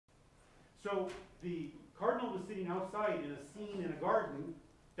So the cardinal was sitting outside in a scene in a garden.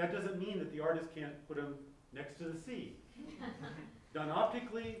 That doesn't mean that the artist can't put him next to the sea. Done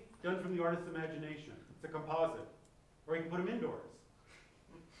optically, done from the artist's imagination. It's a composite. Or he can put him indoors.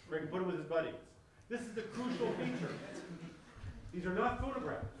 Or he can put him with his buddies. This is the crucial feature. These are not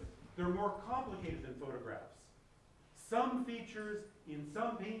photographs. They're more complicated than photographs. Some features in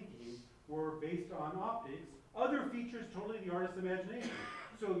some paintings were based on optics. Other features totally the artist's imagination.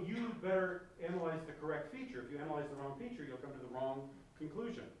 So you better analyze the correct feature. If you analyze the wrong feature, you'll come to the wrong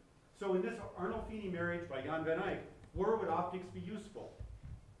conclusion. So in this Arnolfini marriage by Jan van Eyck, where would optics be useful?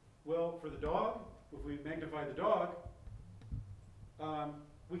 Well, for the dog, if we magnify the dog,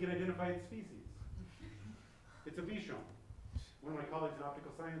 we can identify its species. It's a bichon. One of my colleagues in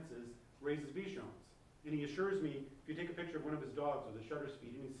optical sciences raises bichons. And he assures me, if you take a picture of one of his dogs with a shutter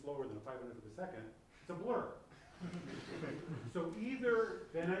speed any slower than a 500th of a second, it's a blur. So either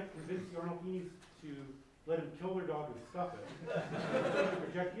Van Eyck convinced the Arnolfinis to let him kill their dog and stuff it,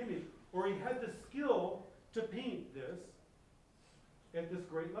 project the image, or he had the skill to paint this at this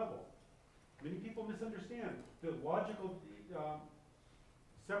great level. Many people misunderstand the logical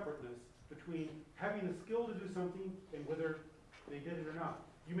separateness between having the skill to do something and whether they did it or not.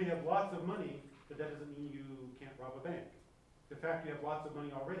 You may have lots of money, but that doesn't mean you can't rob a bank. The fact you have lots of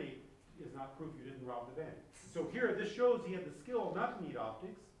money already is not proof you didn't rob the bank. So here, this shows he had the skill not to need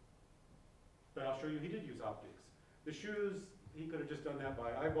optics, but I'll show you he did use optics. The shoes, he could have just done that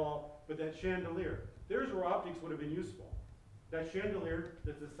by eyeball, but that chandelier, there's where optics would have been useful. That chandelier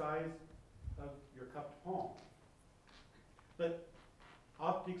that's the size of your cupped palm. But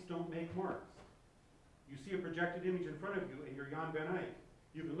optics don't make marks. You see a projected image in front of you and you're Jan van Eyck.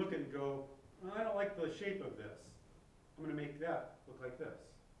 You can look at it and go, well, I don't like the shape of this. I'm going to make that look like this.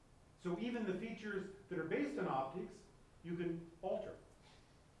 So even the features that are based on optics, you can alter.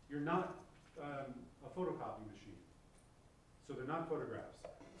 You're not a photocopy machine. So they're not photographs.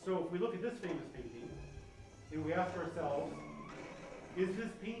 So if we look at this famous painting, and we ask ourselves, is this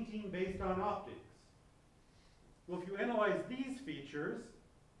painting based on optics? Well, if you analyze these features,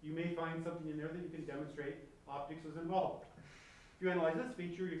 you may find something in there that you can demonstrate optics was involved. If you analyze this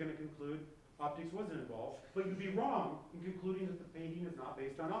feature, you're going to conclude optics wasn't involved, but you'd be wrong in concluding that the painting is not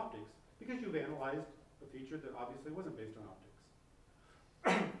based on optics, because you've analyzed a feature that obviously wasn't based on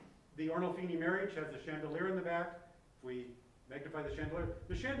optics. The Arnolfini marriage has a chandelier in the back. If we magnify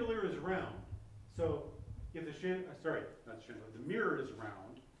the chandelier is round. So if the mirror is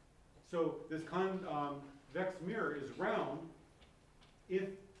round, so this convex mirror is round. If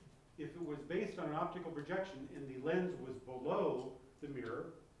it was based on an optical projection and the lens was below the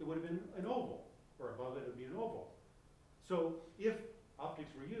mirror, it would have been an oval, or above it would be an oval. So if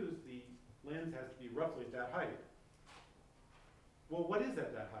optics were used, the lens has to be roughly at that height. Well, what is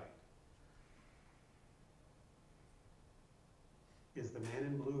at that height? Is the man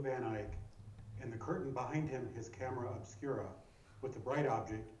in blue Van Eyck, and the curtain behind him his camera obscura, with the bright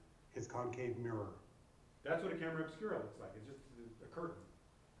object his concave mirror. That's what a camera obscura looks like. It's just a curtain.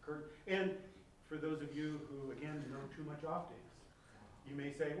 And for those of you who, again, know too much optics, you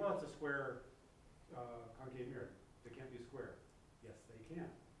may say, well, it's a square concave mirror. It can't be a square. Yes, they can.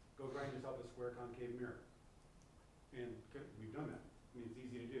 Go grind yourself a square concave mirror. And we've done that. I mean, it's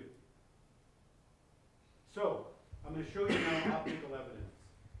easy to do. So I'm going to show you now optical evidence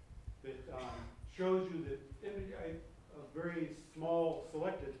that shows you that a very small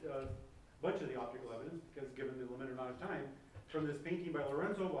selected bunch of the optical evidence, because given the limited amount of time, from this painting by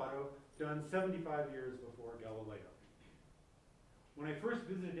Lorenzo Watto, done 75 years before Galileo. When I first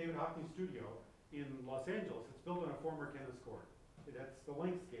visited David Hockney's studio in Los Angeles, it's built on a former tennis court. That's the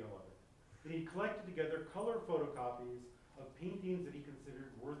length scale of it. And he collected together color photocopies of paintings that he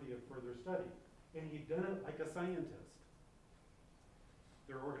considered worthy of further study. And he'd done it like a scientist.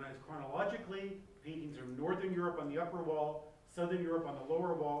 They're organized chronologically. Paintings from Northern Europe on the upper wall, Southern Europe on the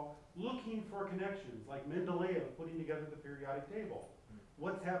lower wall, looking for connections, like Mendeleev putting together the periodic table.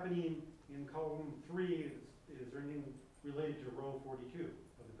 What's happening in column 3 is there anything related to row 42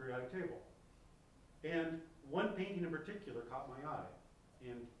 of the periodic table? And one painting in particular caught my eye,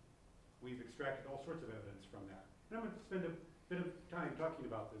 and we've extracted all sorts of evidence from that. And I'm going to spend a bit of time talking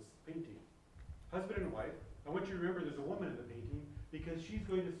about this painting. Husband and wife. I want you to remember there's a woman in the painting because she's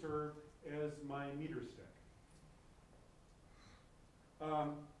going to serve as my meter stick.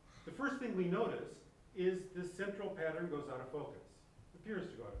 The first thing we notice is this central pattern goes out of focus. Appears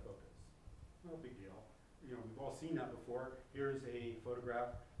to go out of focus. No big deal. You know, we've all seen that before. Here's a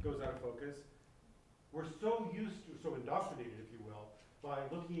photograph, goes out of focus. We're so used to, so indoctrinated, if you will, by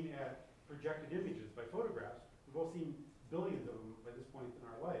looking at projected images by photographs. We've all seen billions of them by this point in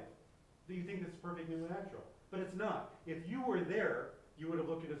our life. that you think this is perfectly natural. But it's not. If you were there, you would have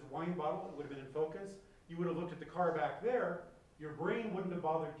looked at this wine bottle, it would have been in focus. You would have looked at the car back there, your brain wouldn't have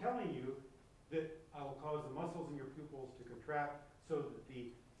bothered telling you that I will cause the muscles in your pupils to contract so that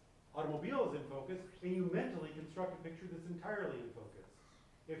the automobile is in focus, and you mentally construct a picture that's entirely in focus.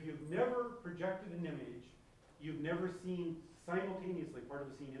 If you've never projected an image, you've never seen simultaneously part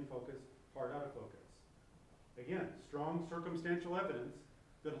of the scene in focus, part out of focus. Again, strong circumstantial evidence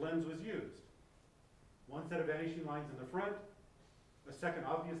that a lens was used. One set of vanishing lines in the front, a second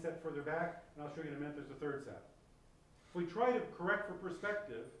obvious set further back, and I'll show you in a minute there's a third set. If we try to correct for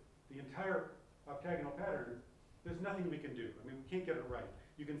perspective the entire octagonal pattern, there's nothing we can do. I mean, we can't get it right.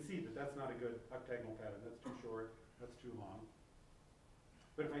 You can see that that's not a good octagonal pattern. That's too short, that's too long.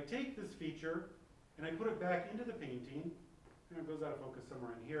 But if I take this feature and I put it back into the painting, and it goes out of focus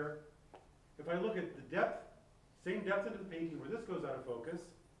somewhere in here. If I look at the depth, same depth into the painting where this goes out of focus,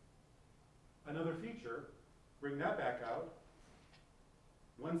 another feature, bring that back out,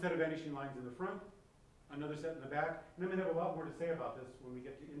 one set of vanishing lines in the front, another set in the back, and I'm going to have a lot more to say about this when we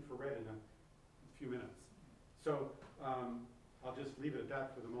get to infrared in a few minutes. So I'll just leave it at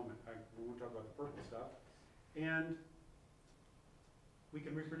that for the moment. We won't talk about the purple stuff. And we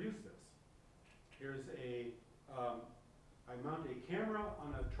can reproduce this. Here's I mount a camera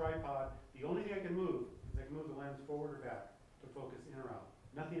on a tripod. The only thing I can move is I can move the lens forward or back to focus in or out.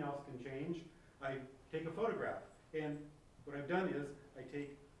 Nothing else can change. I take a photograph, and what I've done is I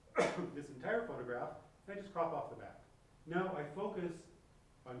take this entire photograph and I just crop off the back. Now I focus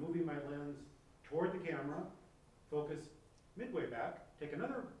by moving my lens toward the camera, focus midway back, take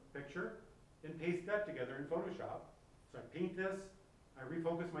another picture, and paste that together in Photoshop. So I paint this, I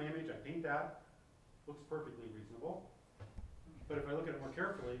refocus my image, I paint that. Looks perfectly reasonable. But if I look at it more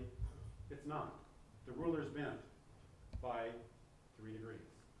carefully, it's not. The ruler's bent by 3 degrees.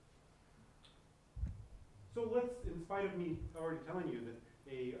 So let's, in spite of me already telling you that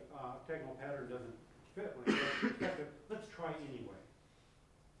a octagonal pattern doesn't fit when it's perspective, let's try anyway.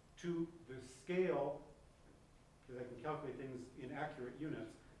 To the scale, because I can calculate things in accurate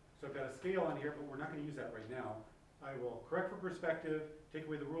units. So I've got a scale on here, but we're not going to use that right now. I will correct for perspective, take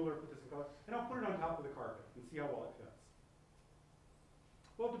away the ruler, put this in color, and I'll put it on top of the carpet and see how well it fits.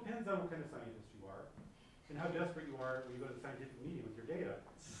 Well, it depends on what kind of scientist you are and how desperate you are when you go to the scientific meeting with your data.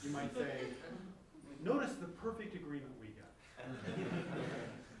 You might say, notice the perfect agreement we get.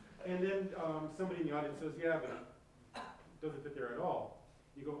 And then somebody in the audience says, yeah, but it doesn't fit there at all.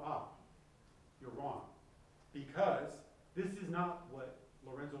 You go, you're wrong. Because this is not what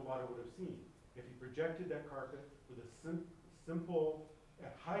Lorenzo Latta would have seen. If he projected that carpet with a simple,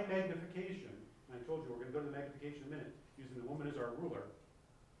 at high magnification, and I told you we're going to go to the magnification in a minute, using the woman as our ruler,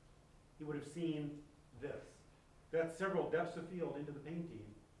 he would have seen this. That's several depths of field into the painting.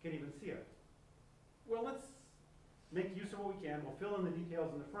 Can't even see it. Well, let's make use of what we can. We'll fill in the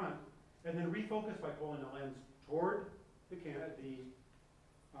details in the front, and then refocus by pulling the lens toward the camera,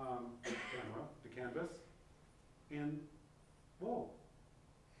 the canvas, and whoa,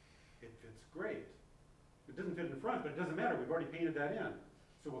 it fits great. It doesn't fit in the front, but it doesn't matter. We've already painted that in.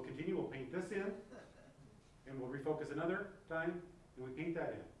 So we'll continue. We'll paint this in, and we'll refocus another time, and we paint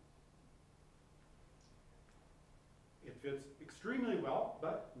that in. It fits extremely well,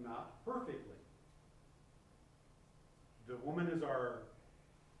 but not perfectly. The woman is our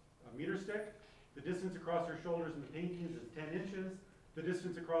meter stick. The distance across her shoulders in the paintings is 10 inches. The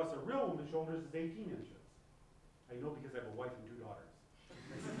distance across a real woman's shoulders is 18 inches. I know because I have a wife and 2 daughters.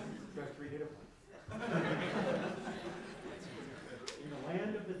 Got 3 data points. In the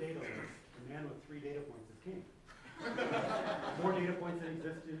land of the data list, a man with 3 data points is king. More data points than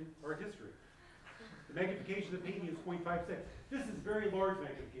exist in art history. The magnification of the painting is 0.56. This is very large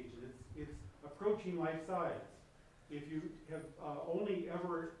magnification. It's approaching life size. If you have only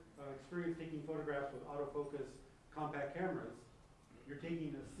ever experienced taking photographs with autofocus compact cameras, you're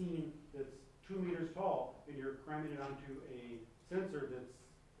taking a scene that's 2 meters tall and you're cramming it onto a sensor that's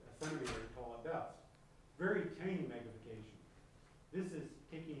a centimeter tall at best. Very tiny magnification. This is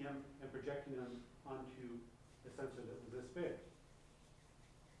taking him and projecting him onto a sensor that was this big.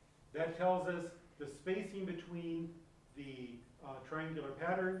 That tells us the spacing between the triangular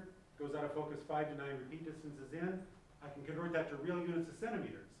pattern goes out of focus 5 to 9 repeat distances in. I can convert that to real units of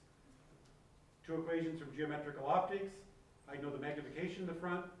centimeters. 2 equations from geometrical optics. I know the magnification in the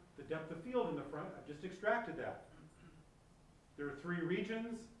front, the depth of field in the front. I've just extracted that. There are 3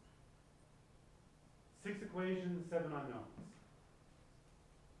 regions, 6 equations, 7 unknowns.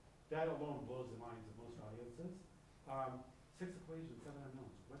 That alone blows the minds of most audiences. 6 equations, 7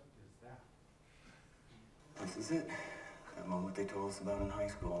 unknowns. What is that? This is it. That moment they told us about in high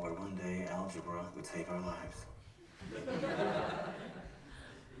school, where one day algebra would save our lives.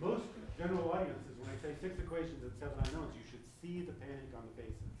 Most general audiences, when I say 6 equations and 7 unknowns, you should see the panic on the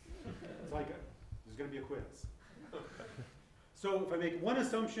faces. It's like there's going to be a quiz. So if I make one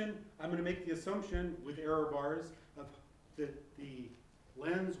assumption, I'm going to make the assumption with error bars of that the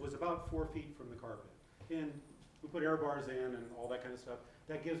lens was about 4 feet from the carpet. And we put error bars in and all that kind of stuff.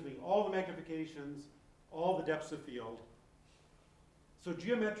 That gives me all the magnifications, all the depths of field. So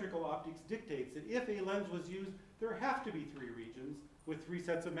geometrical optics dictates that if a lens was used, there have to be 3 regions with 3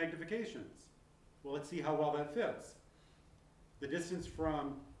 sets of magnifications. Well, let's see how well that fits. The distance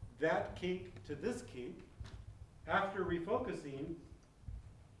from that kink to this kink, after refocusing,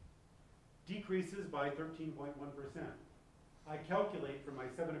 decreases by 13.1%. I calculate from my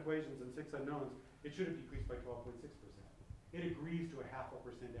 7 equations and 6 unknowns, it should have decreased by 12.6%. It agrees to a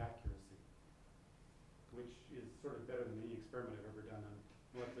 0.5% accuracy, which is sort of better than any experiment I've ever done on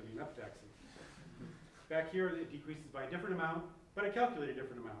molecular beam epitaxy. Back here, it decreases by a different amount, but I calculate a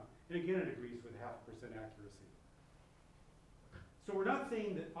different amount. And again, it agrees with 0.5% accuracy. So we're not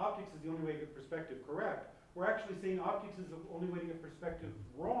saying that optics is the only way to get perspective correct. We're actually saying optics is the only way to get perspective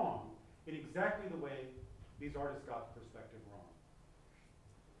wrong in exactly the way these artists got the perspective wrong.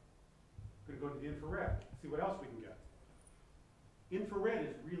 I'm going to go to the infrared, see what else we can get. Infrared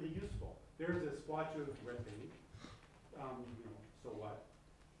is really useful. There's a splotch of red paint. So what?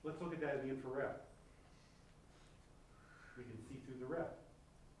 Let's look at that in the infrared. We can see through the red.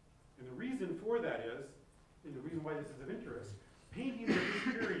 And the reason for that is, and the reason why this is of interest, paintings of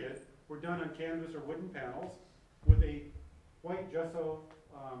this period were done on canvas or wooden panels with a white gesso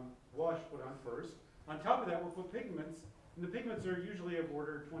wash put on first. On top of that, we'll put pigments, and the pigments are usually of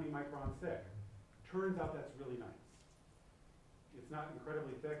order 20 microns thick. Turns out that's really nice. It's not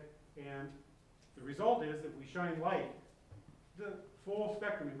incredibly thick, and the result is if we shine light, the full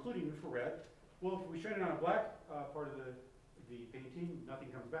spectrum, including infrared, well, if we shine it on a black part of the painting, nothing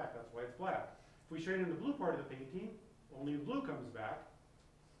comes back. That's why it's black. If we shine it in the blue part of the painting, only the blue comes back.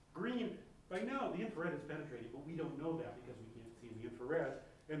 Green, by now the infrared is penetrating, but we don't know that because we can't see the infrared.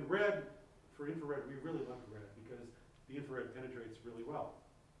 And red, for infrared, we really love red because the infrared penetrates really well.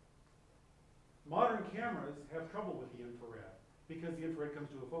 Modern cameras have trouble with the infrared because the infrared comes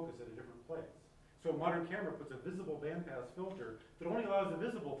to a focus at a different place. So a modern camera puts a visible bandpass filter that only allows the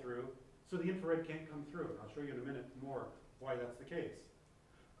visible through, so the infrared can't come through. And I'll show you in a minute more why that's the case.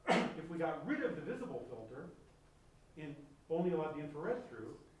 If we got rid of the visible filter and only allowed the infrared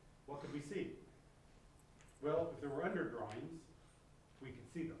through, what could we see? Well, if there were underdrawings, we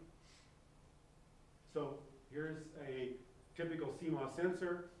could see them. So here's a typical CMOS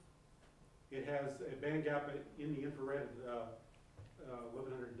sensor. It has a band gap in the infrared of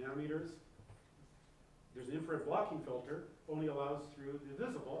 1100 nanometers. There's an infrared blocking filter, only allows through the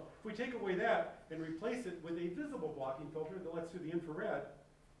visible. If we take away that and replace it with a visible blocking filter that lets through the infrared,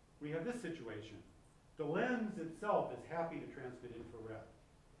 we have this situation. The lens itself is happy to transmit infrared.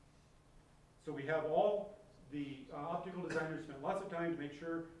 So we have all the optical designers spent lots of time to make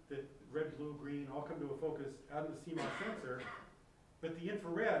sure that red, blue, green all come to a focus out of the CMOS sensor, but the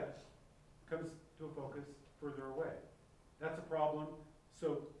infrared comes to a focus further away. That's a problem.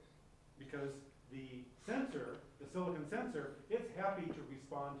 So because the sensor, the silicon sensor, it's happy to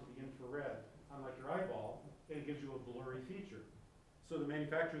respond to the infrared, unlike your eyeball, and it gives you a blurry feature. So the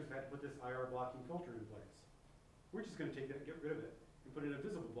manufacturers have had to put this IR blocking filter in place. We're just going to take that, get rid of it, and put in a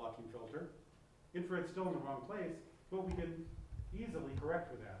visible blocking filter. Infrared's still in the wrong place, but we can easily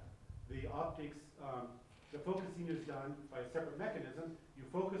correct for that. The optics, the focusing is done by a separate mechanism. You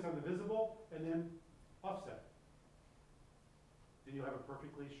focus on the visible and then offset. Then you'll have a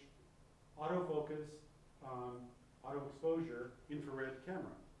perfectly autofocus, auto exposure infrared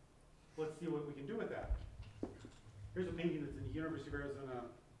camera. Let's see what we can do with that. Here's a painting that's in the University of Arizona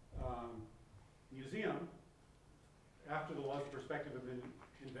museum after the laws of perspective have been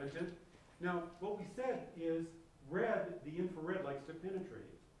invented. Now, what we said is red, the infrared likes to penetrate.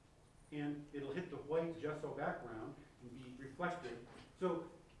 And it'll hit the white gesso background and be reflected. So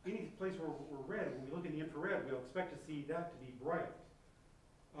any place where we're red, when we look in the infrared, we'll expect to see that to be bright.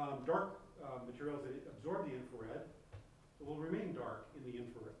 Dark materials that absorb the infrared will remain dark in the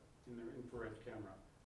infrared camera.